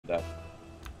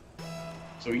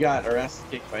So we got our asses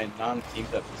kicked by a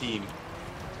non-teamed up team.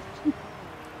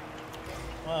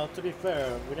 Well, to be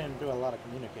fair, we didn't do a lot of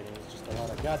communicating. It was just a lot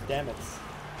of god damn it.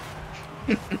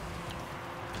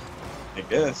 I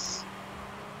guess.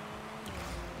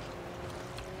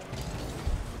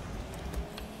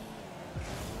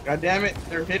 God damn it,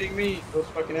 they're hitting me, those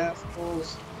fucking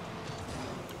assholes.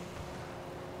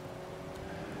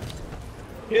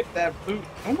 Hit that boot.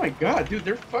 Oh my god, dude,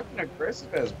 they're fucking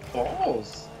aggressive as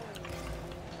balls.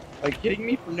 Like hitting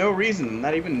me for no reason,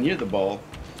 not even near the ball.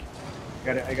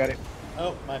 I got it.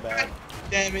 Oh, my bad.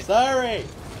 God damn it. Sorry!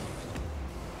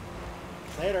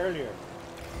 Say it earlier.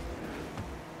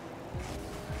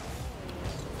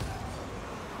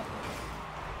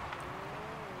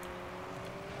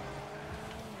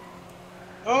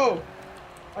 Oh!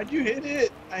 Why'd you hit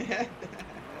it? I had that.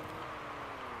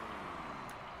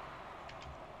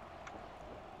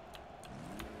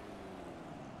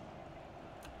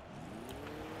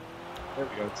 There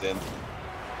we go, it's in.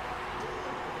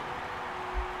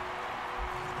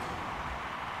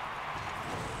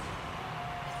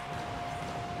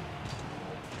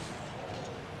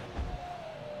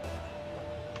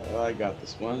 Oh, I got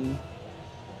this one.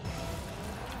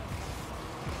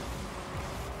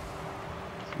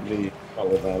 Somebody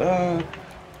follow that up.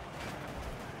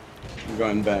 I'm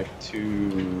going back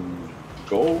to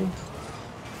goal.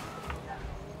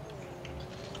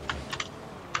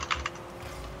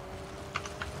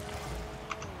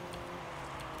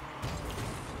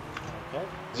 Okay.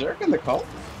 Is Eric in the call?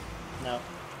 No.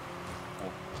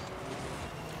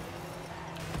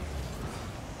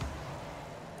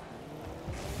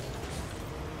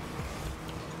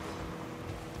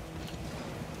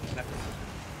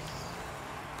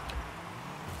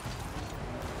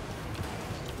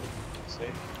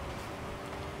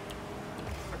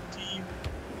 Team.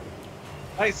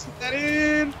 Nice, hit that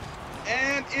in,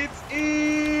 and it's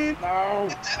in. No,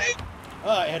 hit that in. Oh,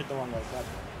 I hit it the wrong way. God.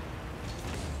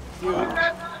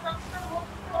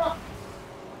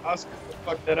 Oscar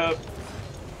fucked that up.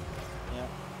 Yeah.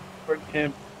 For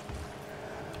him.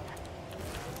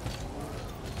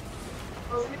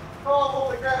 Oh,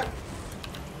 holy crap!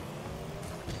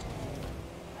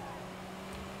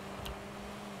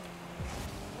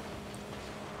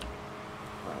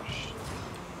 Gosh.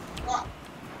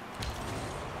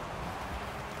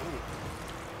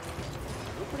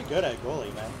 You're pretty good at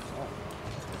goalie, man. Oh.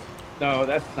 No,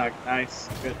 that's not nice.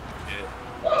 Good shit.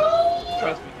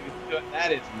 Trust me, dude.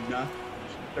 That is nothing.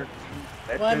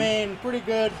 13. Well, I mean, pretty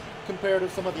good compared to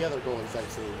some of the other goalies I've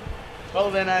seen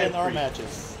Well, then I in our agree.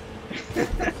 matches.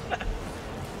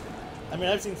 I mean,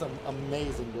 I've seen some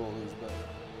amazing goalies,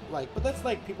 but that's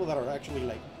like people that are actually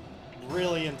like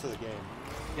really into the game.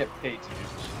 Get paid to do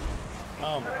this.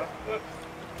 Oh my god.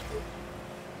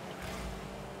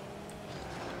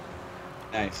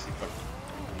 Nice. He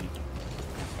fucking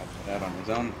got that on his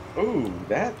own. Ooh,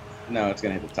 that? No, it's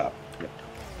gonna hit the top. Yep.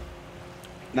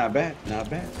 Not bad. Not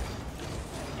bad.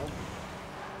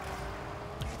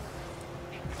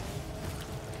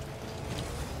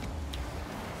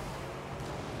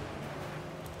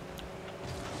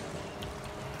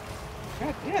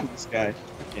 God damn, this guy.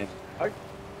 Again.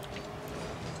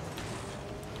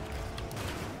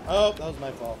 Oh, that was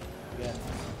my fault. Again.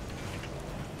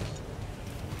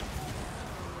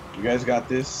 You guys got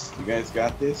this. You guys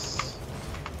got this.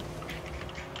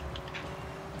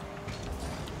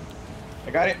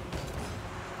 I got it.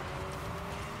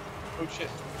 Oh shit.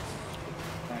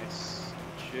 Nice.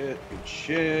 Good shit. Good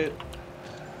shit.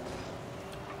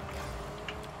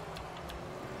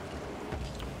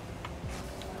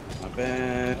 Not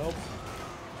bad. Nope.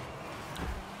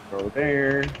 Throw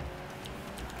there.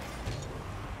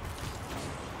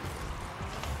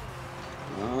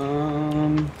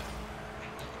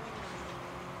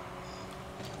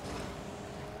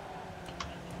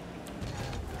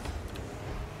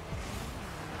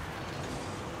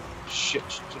 Shit.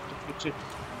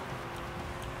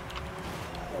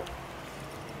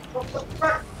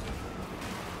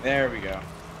 There we go.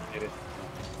 Hit it.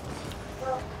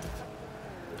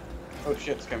 Oh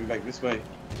shit, it's coming back this way.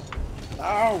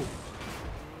 Ow!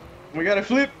 We gotta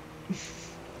flip!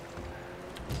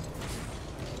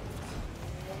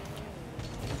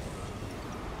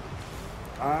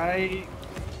 I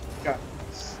got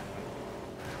this.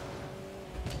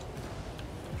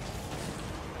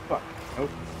 Fuck. Nope.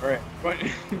 Alright.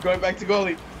 Going back to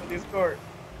goalie. Let me score.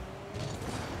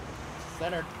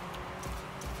 Centered.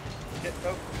 Shit.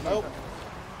 Nope. Nope.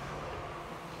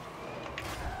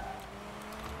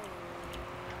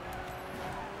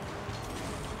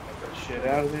 Get that shit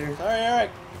out of there. Sorry,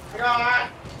 Eric. God!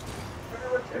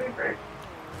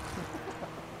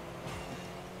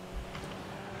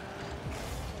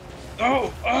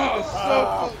 Oh, oh, so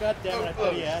Oh, close. god damn So it, I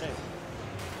thought he close. had it.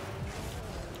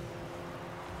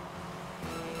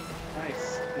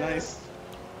 Nice, nice.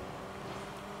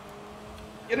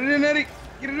 Get it in, Eddie.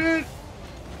 Get it in.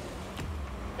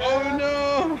 Oh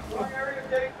no. Why are you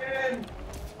getting in?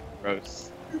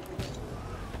 Gross.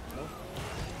 Nope.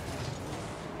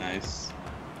 Nice.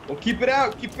 Well, keep it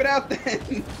out. Keep it out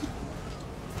then.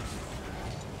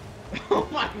 Oh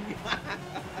my god.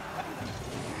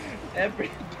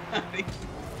 Everybody.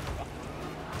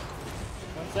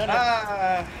 One center.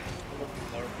 Ah.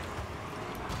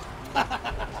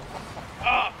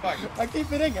 Ah, fuck. I keep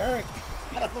hitting Eric.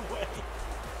 Out of the way.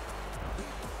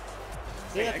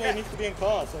 See, Hey, that's I why got- it needs to be in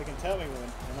call so he can tell me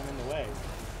when I'm in the way.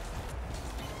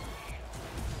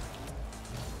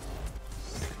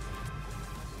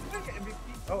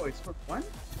 Oh, it's for one?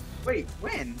 Wait,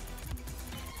 when?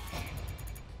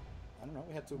 I don't know,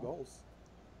 we had 2 goals.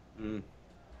 Mm.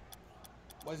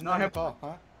 Why isn't No, that I in the have- call,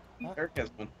 huh? Huh? Eric has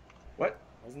one. What?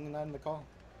 Why isn't he not in the call?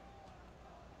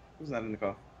 Who's not in the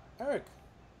call? Eric!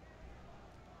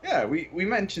 Yeah, we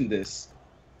mentioned this.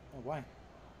 Oh, why?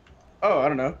 Oh, I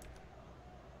don't know.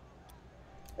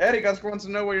 Eddie Oscar wants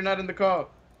to know why you're not in the call.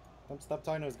 Don't stop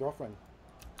talking to his girlfriend.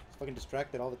 He's fucking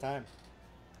distracted all the time.